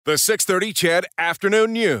The 6:30 CHED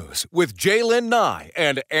Afternoon News with Jaylen Nye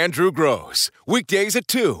and Andrew Gross. Weekdays at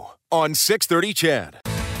 2 on 6:30 CHED.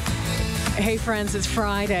 Hey friends, it's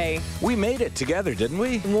Friday. We made it together, didn't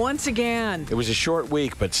we? Once again. It was a short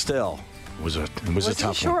week, but still, it was a tough one. Was it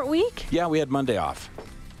a short week? Yeah, we had Monday off.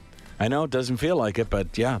 I know it doesn't feel like it,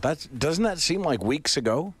 but yeah, doesn't that seem like weeks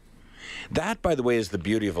ago? That, by the way, is the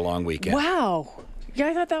beauty of a long weekend. Wow. Yeah,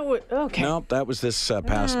 I thought that would... Okay. No, that was this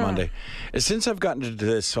past Monday. Since I've gotten into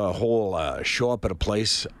this whole show up at a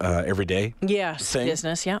place every day Yes, thing,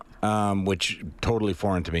 business, yeah. which totally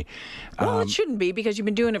foreign to me. Well, it shouldn't be because you've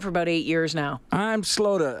been doing it for about 8 years now. I'm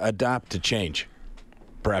slow to adapt to change.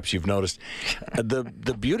 Perhaps you've noticed.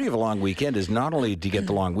 The beauty of a long weekend is not only do you get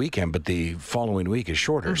the long weekend, but the following week is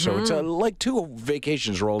shorter. So it's like two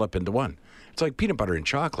vacations rolled up into one. It's like peanut butter and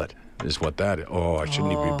chocolate is what that is. Oh, I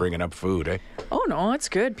shouldn't even be bringing up food, eh? Oh, no, it's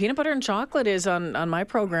good. Peanut butter and chocolate is on my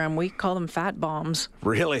program. We call them fat bombs.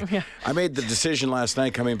 Really? Yeah. I made the decision last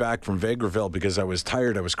night coming back from Vegreville because I was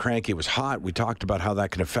tired, I was cranky, it was hot. We talked about how that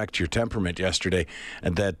can affect your temperament yesterday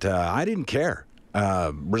and that I didn't care.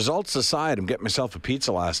 Results aside, I'm getting myself a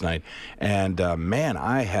pizza last night, and man,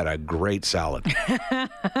 I had a great salad.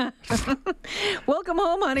 Welcome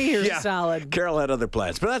home, honey. Here's a salad. Carol had other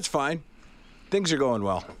plans, but that's fine. Things are going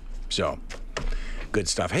well. So, good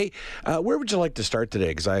stuff. Hey, where would you like to start today?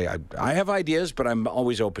 Because I have ideas, but I'm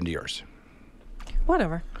always open to yours.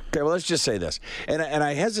 Whatever. Okay, well, let's just say this. And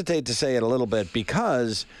I hesitate to say it a little bit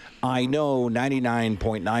because I know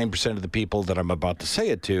 99.9% of the people that I'm about to say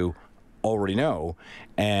it to already know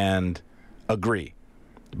and agree.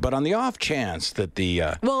 But on the off chance that the...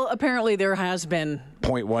 well, apparently there has been...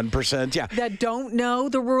 0.1%, yeah. That don't know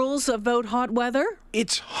the rules about hot weather?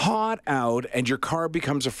 It's hot out and your car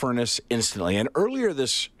becomes a furnace instantly. And earlier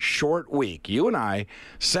this short week, you and I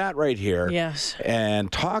sat right here and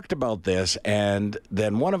talked about this. And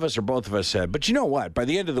then one of us or both of us said, but you know what? By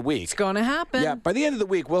the end of the week... It's going to happen. Yeah, by the end of the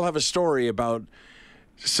week, we'll have a story about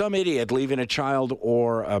some idiot leaving a child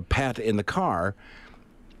or a pet in the car.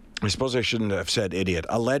 I suppose I shouldn't have said idiot.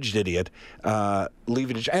 Alleged idiot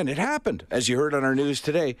leaving it. And it happened, as you heard on our news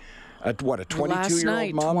today. A 22-year-old mom? Last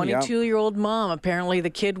night, 22-year-old mom. Apparently, the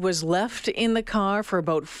kid was left in the car for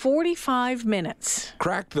about 45 minutes.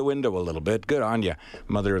 Cracked the window a little bit. Good on you,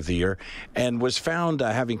 Mother of the Year. And was found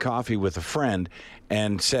having coffee with a friend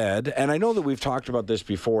and said, and I know that we've talked about this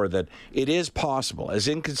before, that it is possible, as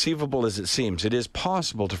inconceivable as it seems, it is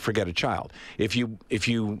possible to forget a child. If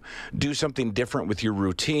you do something different with your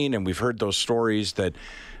routine, and we've heard those stories that,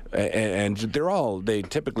 and they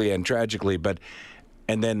typically end tragically, but...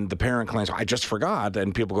 And then the parent claims, I just forgot.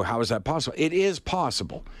 And people go, how is that possible? It is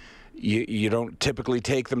possible. You don't typically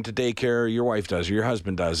take them to daycare. Your wife does, or your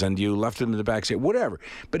husband does, and you left them in the backseat, whatever.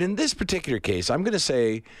 But in this particular case, I'm going to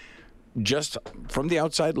say, just from the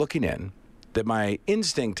outside looking in, that my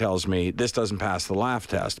instinct tells me this doesn't pass the laugh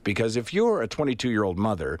test. Because if you're a 22-year-old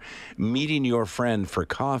mother meeting your friend for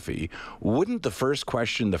coffee, wouldn't the first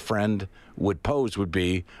question the friend would pose would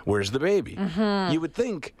be, where's the baby? Mm-hmm. You would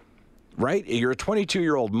think... Right? You're a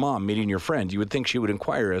 22-year-old mom meeting your friend. You would think she would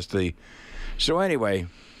inquire as to the... So anyway,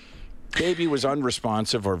 baby was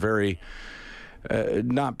unresponsive or very...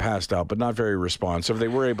 not passed out, but not very responsive. They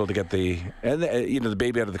were able to get the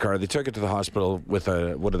baby out of the car. They took it to the hospital with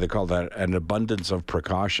what do they call that? An abundance of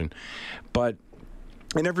precaution. And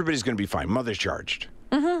everybody's going to be fine. Mother's charged.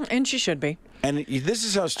 Mm-hmm, and she should be. And this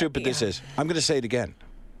is how stupid this is. I'm going to say it again.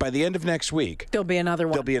 By the end of next week, there'll be another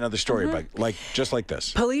one. There'll be another story, just like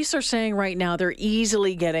this. Police are saying right now they're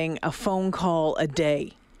easily getting a phone call a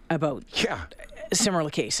day about similar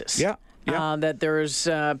cases. Yeah. That there's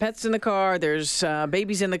pets in the car, there's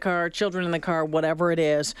babies in the car, children in the car, whatever it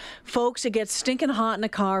is. Folks, it gets stinking hot in a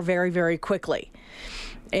car very, very quickly.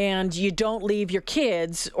 And you don't leave your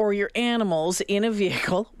kids or your animals in a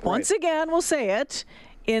vehicle. Right. Once again, we'll say it.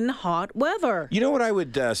 In hot weather. You know what I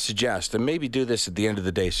would suggest, and maybe do this at the end of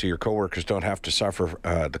the day so your coworkers don't have to suffer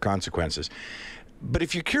the consequences. But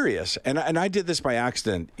if you're curious, and I did this by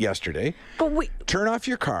accident yesterday, turn off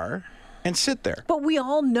your car and sit there. But we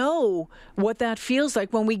all know what that feels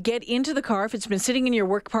like when we get into the car, if it's been sitting in your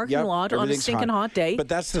work parking lot on a stinking hot day. But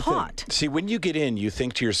that's the thing. See, when you get in, you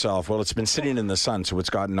think to yourself, well, it's been sitting in the sun, so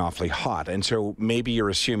it's gotten awfully hot. And so maybe you're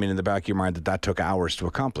assuming in the back of your mind that took hours to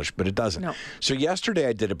accomplish, but it doesn't. No. So yesterday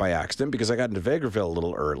I did it by accident because I got into Vegreville a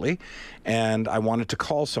little early, and I wanted to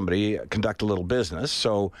call somebody, conduct a little business.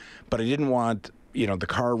 But I didn't want... the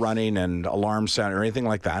car running and alarm sound or anything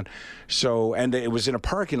like that. So, and it was in a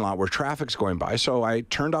parking lot where traffic's going by. So I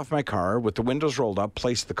turned off my car with the windows rolled up,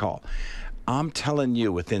 placed the call. I'm telling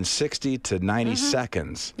you, within 60 to 90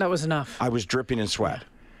 seconds. That was enough. I was dripping in sweat.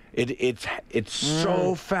 It's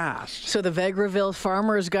so fast. So the Vegreville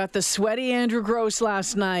farmers got the sweaty Andrew Gross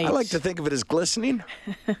last night. I like to think of it as glistening.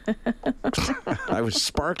 I was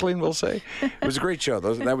sparkling, we'll say. It was a great show.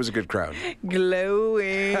 That was a good crowd.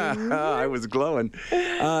 Glowing. I was glowing.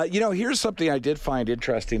 Here's something I did find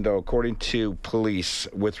interesting, though, according to police,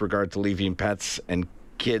 with regard to leaving pets and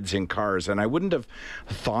kids in cars. And I wouldn't have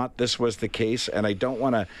thought this was the case, and I don't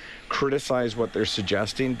want to criticize what they're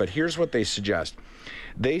suggesting, but here's what they suggest.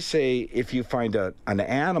 They say if you find an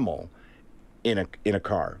animal in a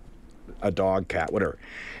car, a dog, cat, whatever,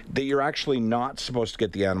 that you're actually not supposed to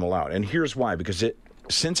get the animal out. And here's why: because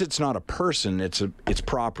since it's not a person, it's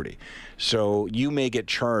property. So you may get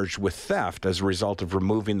charged with theft as a result of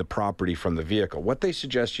removing the property from the vehicle. What they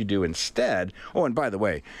suggest you do instead, and by the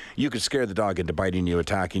way, you could scare the dog into biting you,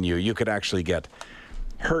 attacking you. You could actually get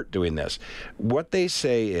hurt doing this. What they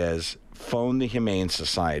say is phone the Humane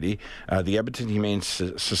Society, the Edmonton Humane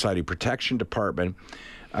Society Protection Department.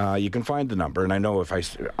 You can find the number, and I know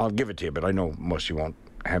I'll give it to you, but I know most of you won't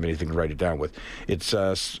have anything to write it down with. It's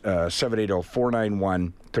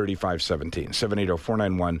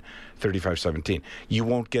 780-491-3517. 780-491-3517. You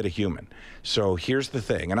won't get a human. So here's the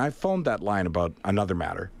thing, and I phoned that line about another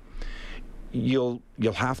matter. You'll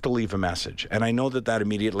have to leave a message, and I know that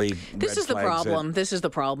immediately. This is the problem. This is the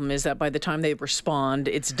problem: is that by the time they respond,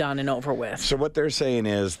 it's done and over with. So what they're saying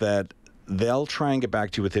is that they'll try and get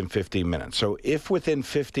back to you within 15 minutes. So if within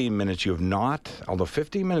 15 minutes you have not, although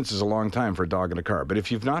 15 minutes is a long time for a dog in a car, but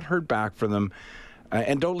if you've not heard back from them,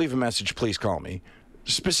 and don't leave a message, please call me.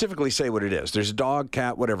 Specifically say what it is. There's a dog,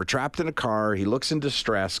 cat, whatever, trapped in a car. He looks in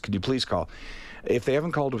distress. Could you please call? If they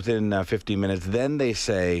haven't called within 15 minutes, then they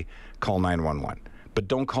say call 911. But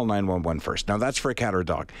don't call 911 first. Now, that's for a cat or a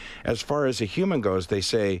dog. As far as a human goes, they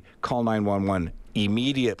say call 911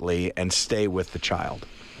 immediately and stay with the child.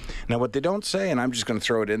 Now, what they don't say, and I'm just going to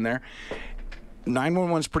throw it in there,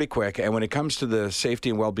 911's pretty quick, and when it comes to the safety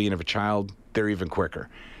and well-being of a child, they're even quicker.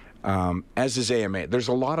 As is AMA. There's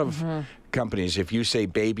a lot of companies, if you say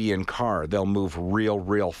baby in car, they'll move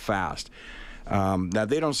real fast. Now,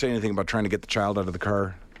 they don't say anything about trying to get the child out of the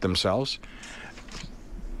car themselves.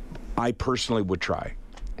 I personally would try.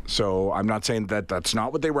 So I'm not saying that that's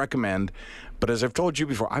not what they recommend, but as I've told you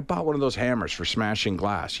before, I bought one of those hammers for smashing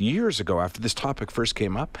glass years ago after this topic first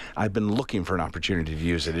came up. I've been looking for an opportunity to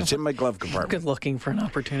use it. It's in my glove compartment. Good looking for an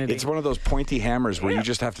opportunity. It's one of those pointy hammers where you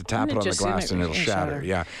just have to tap it on the glass and it'll shatter.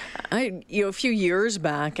 Yeah. A few years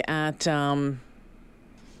back at the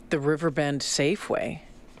Riverbend Safeway,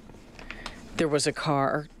 there was a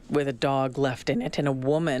car with a dog left in it, and a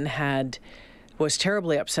woman was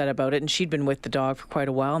terribly upset about it, and she'd been with the dog for quite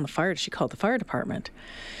a while, and she called the fire department.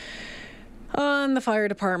 And the fire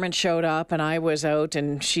department showed up, and I was out,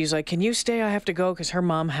 and she's like, can you stay? I have to go, because her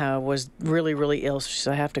mom was really, really ill, so she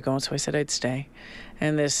said, I have to go, and so I said I'd stay.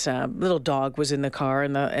 And this little dog was in the car,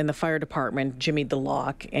 and the fire department jimmied the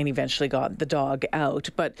lock and eventually got the dog out.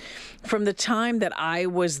 But from the time that I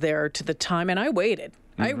was there to the time, and I waited.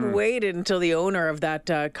 I waited until the owner of that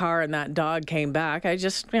car and that dog came back. I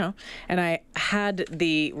just, and I had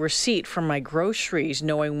the receipt from my groceries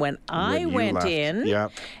knowing when I went left in.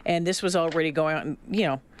 Yep. And this was already going on,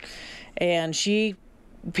 and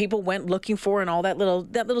people went looking for and all that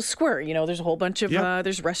little square. There's a whole bunch of,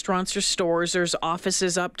 there's restaurants, there's stores, there's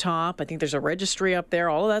offices up top. I think there's a registry up there,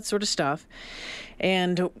 all of that sort of stuff.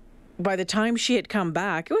 And by the time she had come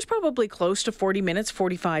back, it was probably close to 40 minutes,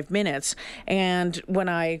 45 minutes. And when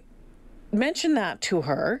I mentioned that to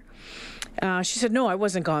her, she said, no, I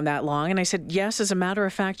wasn't gone that long. And I said, yes, as a matter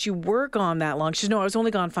of fact, you were gone that long. She said, no, I was only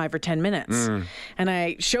gone 5 or 10 minutes. And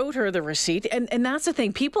I showed her the receipt. And that's the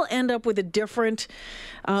thing. People end up with a different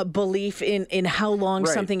belief in how long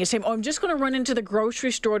something is taking. Oh, I'm just going to run into the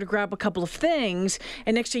grocery store to grab a couple of things.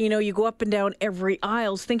 And next thing you know, you go up and down every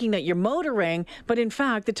aisle thinking that you're motoring. But in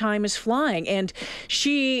fact, the time is flying. And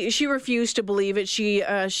she refused to believe it.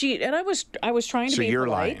 And I was trying to be polite. So you're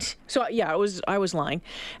lying. So yeah, I was lying.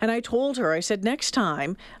 And I told her, I said, next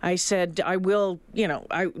time, I said, I will,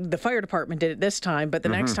 the fire department did it this time, but the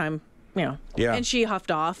next time, Yeah. And she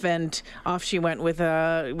huffed off, and off she went with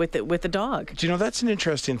the dog. Do you know, that's an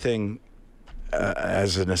interesting thing,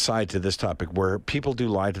 as an aside to this topic, where people do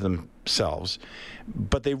lie to themselves,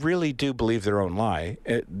 but they really do believe their own lie.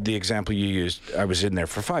 The example you used, I was in there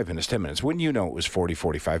for 5 minutes, 10 minutes. When it was 40,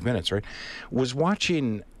 45 minutes, right? Was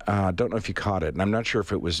watching, don't know if you caught it, and I'm not sure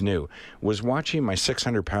if it was new, was watching my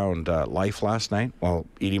 600-pound Life last night while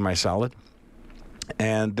eating my salad.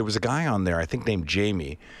 And there was a guy on there, I think named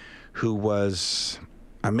Jamie, who was,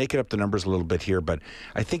 I'm making up the numbers a little bit here, but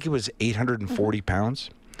I think he was 840 pounds.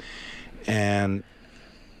 And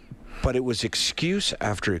But it was excuse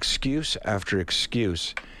after excuse after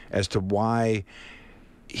excuse as to why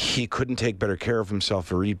he couldn't take better care of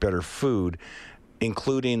himself or eat better food,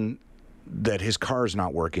 including that his car is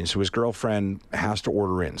not working. So his girlfriend has to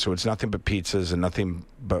order in. So it's nothing but pizzas and nothing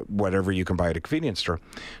but whatever you can buy at a convenience store.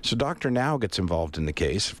 So Dr. Now gets involved in the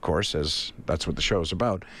case, of course, as that's what the show is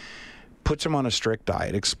about. Puts him on a strict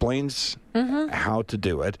diet, explains how to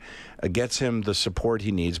do it, gets him the support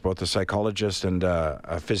he needs, both a psychologist and a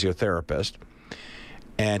physiotherapist,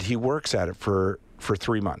 and he works at it for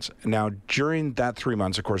 3 months. Now, during that 3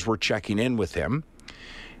 months, of course, we're checking in with him,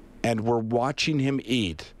 and we're watching him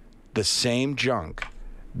eat the same junk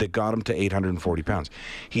that got him to 840 pounds.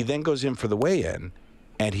 He then goes in for the weigh-in,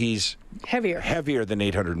 and he's heavier than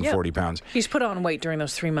 840 pounds. He's put on weight during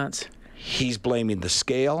those 3 months. He's blaming the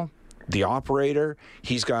scale, the operator.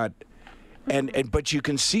 He's got, but you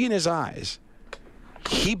can see in his eyes,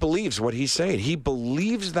 he believes what he's saying. He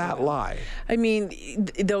believes that lie. I mean,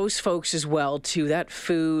 those folks as well, too, that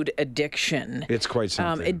food addiction. It's quite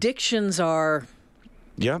something. Addictions are...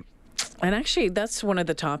 Yep. And actually, that's one of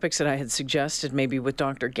the topics that I had suggested maybe with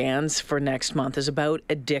Dr. Gans for next month is about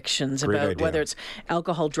addictions, Great about idea. whether it's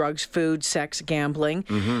alcohol, drugs, food, sex, gambling,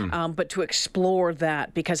 but to explore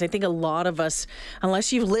that, because I think a lot of us,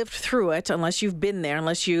 unless you've lived through it, unless you've been there,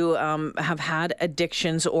 unless you have had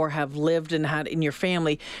addictions or have lived and had in your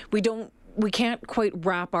family, we can't quite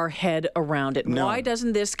wrap our head around it. No. Why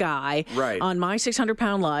doesn't this guy on My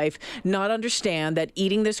 600-Pound Life not understand that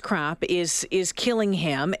eating this crap is killing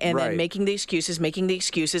him, and then making the excuses,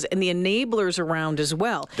 and the enablers around as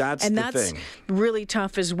well. That's really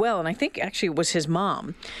tough as well. And I think actually it was his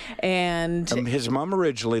mom. And his mom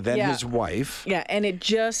originally, then his wife. Yeah, and it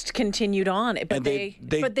just continued on. But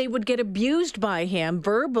they would get abused by him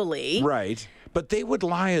verbally. Right. But they would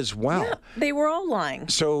lie as well. Yeah, they were all lying.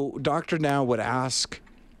 So Dr. Now would ask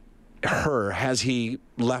her, has he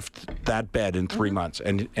left that bed in 3 months?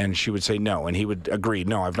 And she would say no. And he would agree,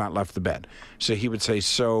 no, I've not left the bed. So he would say,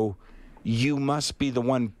 so you must be the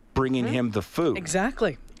one bringing him the food.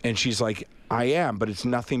 Exactly. And she's like, I am, but it's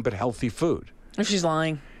nothing but healthy food. And she's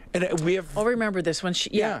lying. And we have... I'll remember this one.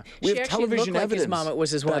 We have television looked evidence. like his mom. It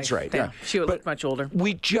was his wife. That's right. Yeah. She looked much older.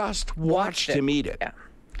 We just watched him eat it. Yeah.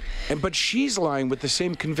 But she's lying with the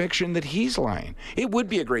same conviction that he's lying. It would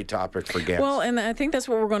be a great topic for Gans. Well, and I think that's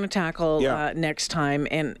what we're going to tackle next time.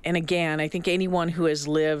 And again, I think anyone who has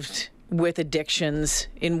lived with addictions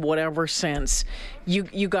in whatever sense,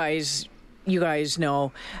 you guys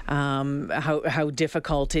know how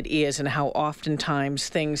difficult it is, and how oftentimes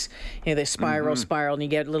things, they spiral, and you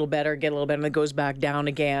get a little better, and it goes back down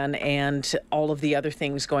again, and all of the other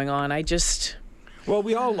things going on. Well,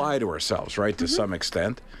 we all lie to ourselves, right, to some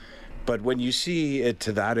extent. But when you see it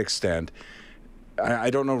to that extent, I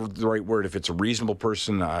don't know the right word, if it's a reasonable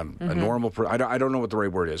person, a normal person, I don't know what the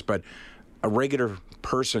right word is, but a regular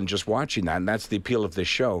person just watching that, and that's the appeal of this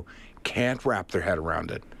show, can't wrap their head around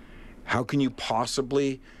it. How can you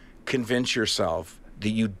possibly convince yourself that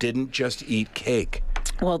you didn't just eat cake?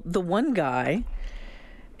 Well, the one guy...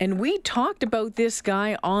 And we talked about this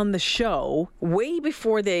guy on the show way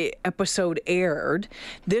before the episode aired.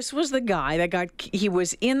 This was the guy that he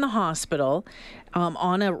was in the hospital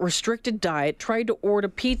on a restricted diet, tried to order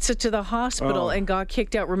pizza to the hospital and got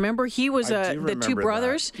kicked out. Remember, he was the two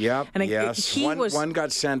brothers? Yep, yes. One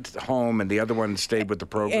got sent home and the other one stayed with the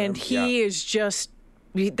program. And he is just...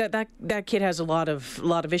 That kid has a lot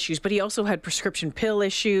of issues, but he also had prescription pill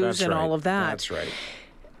issues all of that. That's right.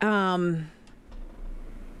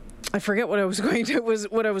 I forget what I was going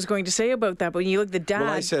to say about that. But when you look at the dad,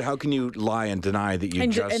 well, I said, how can you lie and deny that you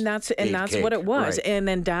just and that's cake? what it was. Right. And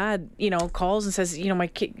then dad, calls and says, my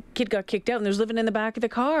kid got kicked out and there's living in the back of the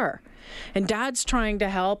car, and dad's trying to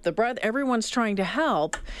help. The brother, everyone's trying to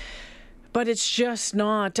help. But it's just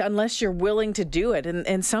not, unless you're willing to do it.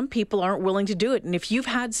 And some people aren't willing to do it. And if you've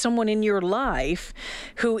had someone in your life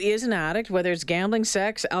who is an addict, whether it's gambling,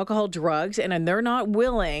 sex, alcohol, drugs, and they're not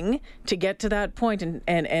willing to get to that point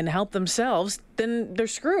and help themselves, then they're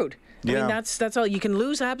screwed. I mean, that's all. You can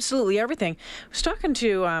lose absolutely everything. I was talking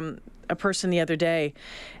to a person the other day,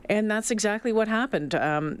 and that's exactly what happened.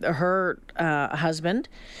 Her husband...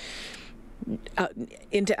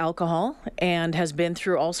 into alcohol, and has been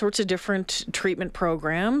through all sorts of different treatment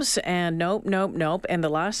programs, and nope. And the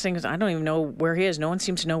last thing is, I don't even know where he is. No one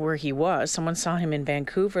seems to know where he was. Someone saw him in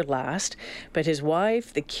Vancouver last, but his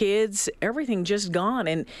wife, the kids, everything just gone.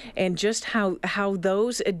 And just how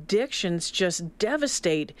those addictions just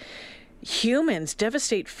devastate humans,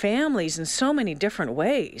 devastate families in so many different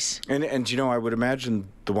ways. And I would imagine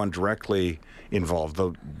the one directly involved,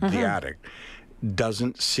 the addict,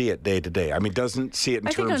 doesn't see it day to day. I mean, doesn't see it in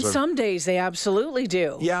I terms think on of... some days they absolutely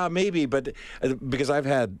do. Yeah, maybe, but because I've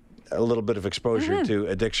had a little bit of exposure to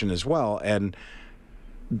addiction as well, and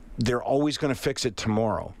they're always going to fix it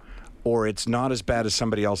tomorrow, or it's not as bad as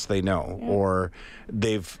somebody else they know, or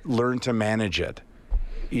they've learned to manage it.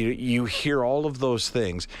 You hear all of those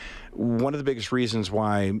things. One of the biggest reasons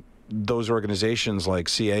why those organizations like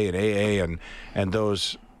CA and AA and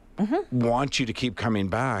those want you to keep coming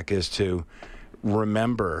back is to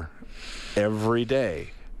remember every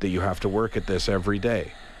day that you have to work at this every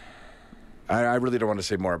day. I really don't want to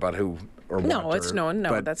say more about who or what. No, it's no,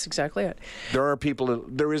 but that's exactly it. there are people,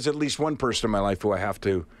 there is at least one person in my life who I have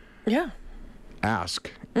to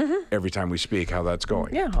ask every time we speak how that's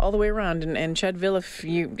going. Yeah, all the way around. And Chedville,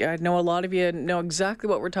 I know a lot of you know exactly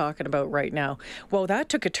what we're talking about right now. Well, that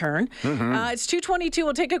took a turn. It's 2:22.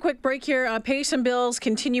 We'll take a quick break here. Pay some bills.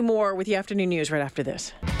 Continue more with the afternoon news right after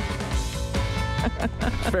this.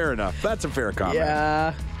 Fair enough. That's a fair comment.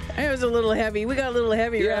 Yeah. It was a little heavy. We got a little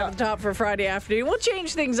heavy right Yeah. at the top for Friday afternoon. We'll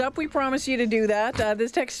change things up. We promise you to do that.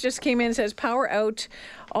 This text just came in and says, power out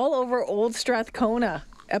all over Old Strathcona.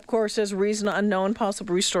 EPCOR says reason unknown,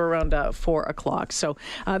 possible restore around 4 o'clock. So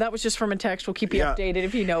that was just from a text. We'll keep you updated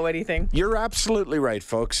if you know anything. You're absolutely right,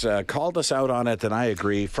 folks. Called us out on it, and I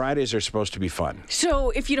agree. Fridays are supposed to be fun.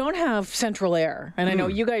 So if you don't have central air, and I know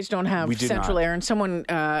you guys don't have central air, and someone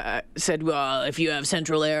said, well, if you have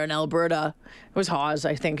central air in Alberta, it was Hawes,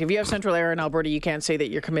 I think. If you have central air in Alberta, you can't say that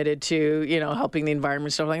you're committed to, helping the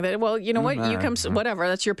environment, stuff like that. Well, you know what? You come, whatever.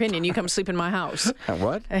 That's your opinion. You come sleep in my house.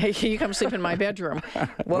 What? You come sleep in my bedroom.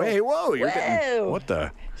 Whoa. Whoa! You're Whoa. getting, what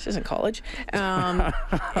the? This isn't college. And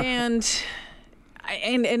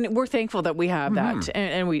we're thankful that we have that,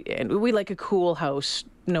 and we like a cool house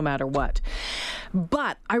no matter what.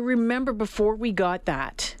 But I remember before we got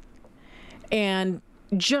that, and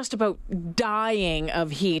just about dying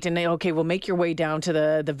of heat, and okay, we'll make your way down to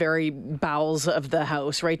the very bowels of the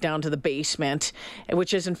house, right down to the basement,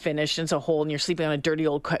 which isn't finished. It's a hole, and you're sleeping on a dirty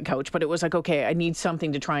old couch. But it was like, okay, I need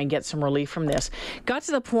something to try and get some relief from this. Got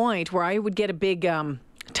to the point where I would get a big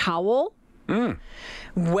towel,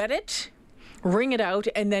 wet it, wring it out,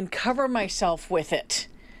 and then cover myself with it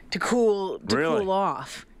to cool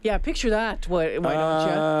off. Yeah, picture that. Why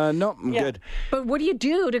don't you? No, I'm good. But what do you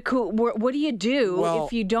do to cool? What do you do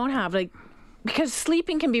if you don't have because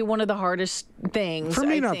sleeping can be one of the hardest things. For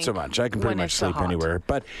me, I not think, so much. I can pretty much sleep hot. anywhere.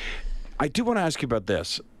 But I do want to ask you about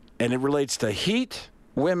this, and it relates to heat,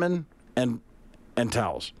 women, and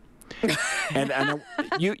towels. and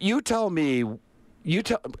you tell me.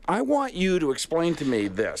 I want you to explain to me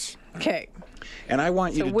this. Okay. And I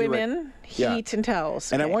want you to women, do it. heat, and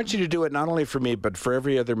towels. And okay. I want you to do it not only for me, but for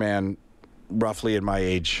every other man roughly in my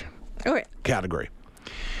age category.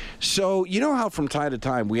 So, you know how from time to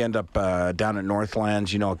time we end up down at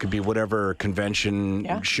Northlands, it could be whatever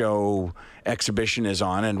convention, show, exhibition is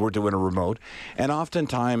on, and we're doing a remote. And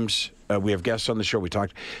oftentimes we have guests on the show, we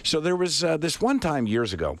talked. So there was this one time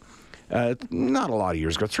years ago, not a lot of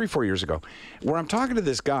years ago, 3-4 years ago, where I'm talking to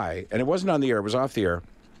this guy, and it wasn't on the air, it was off the air,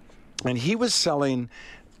 and he was selling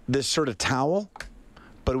this sort of towel,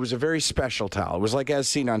 but it was a very special towel. It was like as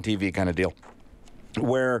seen on TV kind of deal,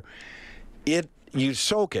 where you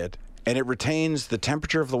soak it, and it retains the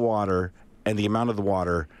temperature of the water and the amount of the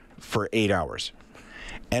water for 8 hours.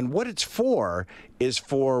 And what it's for is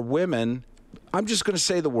for women, I'm just going to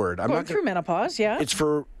say the word. I'm Going through menopause, yeah. It's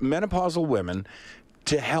for menopausal women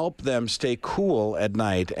to help them stay cool at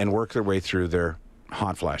night and work their way through their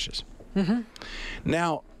hot flashes.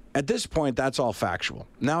 Now, at this point, that's all factual.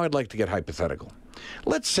 Now I'd like to get hypothetical.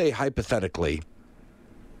 Let's say, hypothetically,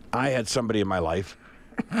 I had somebody in my life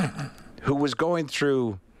who was going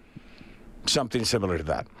through something similar to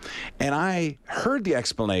that. And I heard the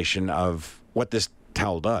explanation of what this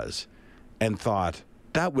towel does and thought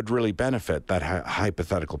that would really benefit that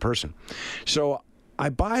hypothetical person. So I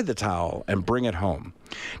buy the towel and bring it home.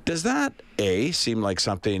 Does that, A, seem like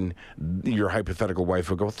something your hypothetical wife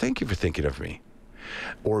would go, thank you for thinking of me?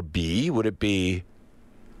 Or B, would it be,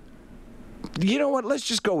 you know what, let's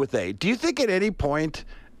just go with A. Do you think at any point,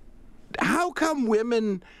 how come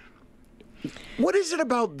women, what is it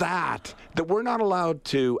about that we're not allowed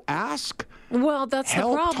to ask? Well, that's the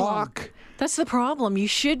problem. Talk? That's the problem. You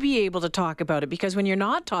should be able to talk about it, because when you're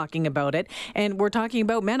not talking about it, and we're talking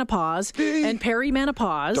about menopause and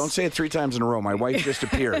perimenopause. Don't say it 3 times in a row. My wife just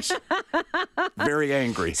appears. Very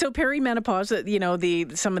angry. So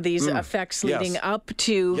perimenopause, some of these effects leading up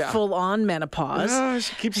to full-on menopause.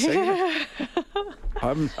 She keeps saying it.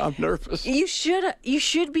 I'm nervous. You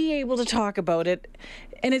should be able to talk about it.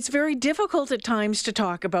 And it's very difficult at times to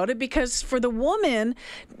talk about it because for the woman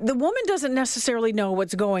doesn't necessarily know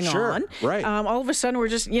what's going on. Right. All of a sudden, we're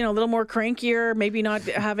just, a little more crankier, maybe not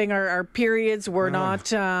having our periods. We're not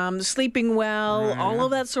sleeping well, all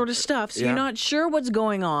of that sort of stuff. So you're not sure what's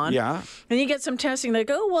going on. Yeah. And you get some testing like,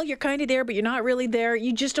 oh, well, you're kind of there, but you're not really there.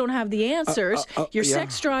 You just don't have the answers. Your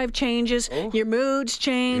sex drive changes. Your moods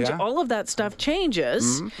change. Yeah. All of that stuff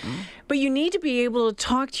changes. Mm-hmm. But you need to be able to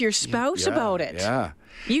talk to your spouse about it. Yeah.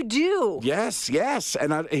 You do. Yes.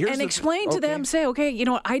 And explain to them, say, okay,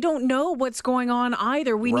 I don't know what's going on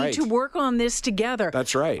either. We need to work on this together.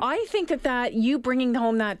 That's right. I think that you bringing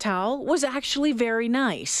home that towel was actually very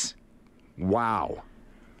nice. Wow.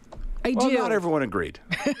 I Well, do. not everyone agreed.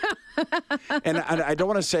 and I don't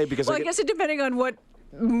want to say because Well, I guess it depending on what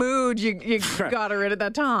mood you got her in at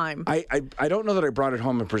that time. I don't know that I brought it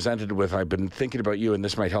home and presented it with, I've been thinking about you and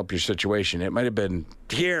this might help your situation. It might have been,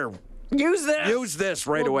 here, use this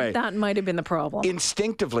right away. That might have been the problem.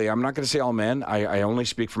 Instinctively, I'm not going to say all men. I only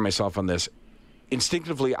speak for myself on this.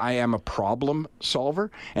 Instinctively, I am a problem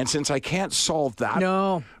solver. And since I can't solve that,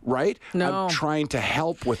 I'm trying to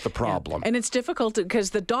help with the problem. Yeah. And it's difficult because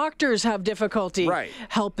the doctors have difficulty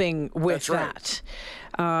helping with that.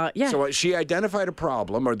 So she identified a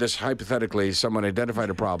problem, or this hypothetically, someone identified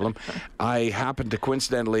a problem. I happened to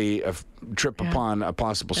coincidentally trip upon a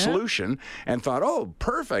possible solution and thought, oh,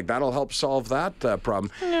 perfect, that'll help solve that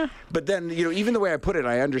problem. Yeah. But then, even the way I put it,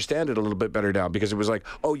 I understand it a little bit better now because it was like,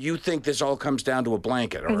 oh, you think this all comes down to a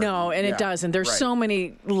blanket. Or, no, and it doesn't. There's so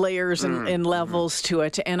many layers and levels to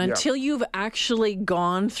it. And until you've actually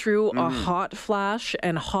gone through a hot flash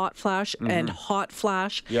and hot flash and hot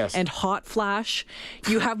flash and hot flash,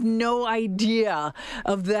 you have no idea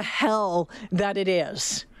of the hell that it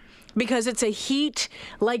is. Because it's a heat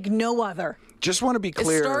like no other. Just want to be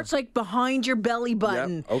clear. It starts like behind your belly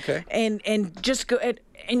button. Yep. Okay. And just go...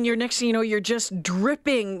 And your next thing you know, you're just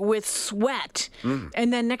dripping with sweat.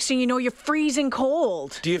 And then next thing you know, you're freezing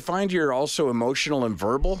cold. Do you find you're also emotional and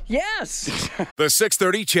verbal? Yes. The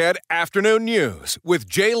 6:30 CHED Afternoon News with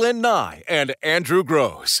Jaylen Nye and Andrew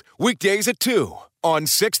Gross. Weekdays at 2 on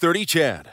 6:30 CHED.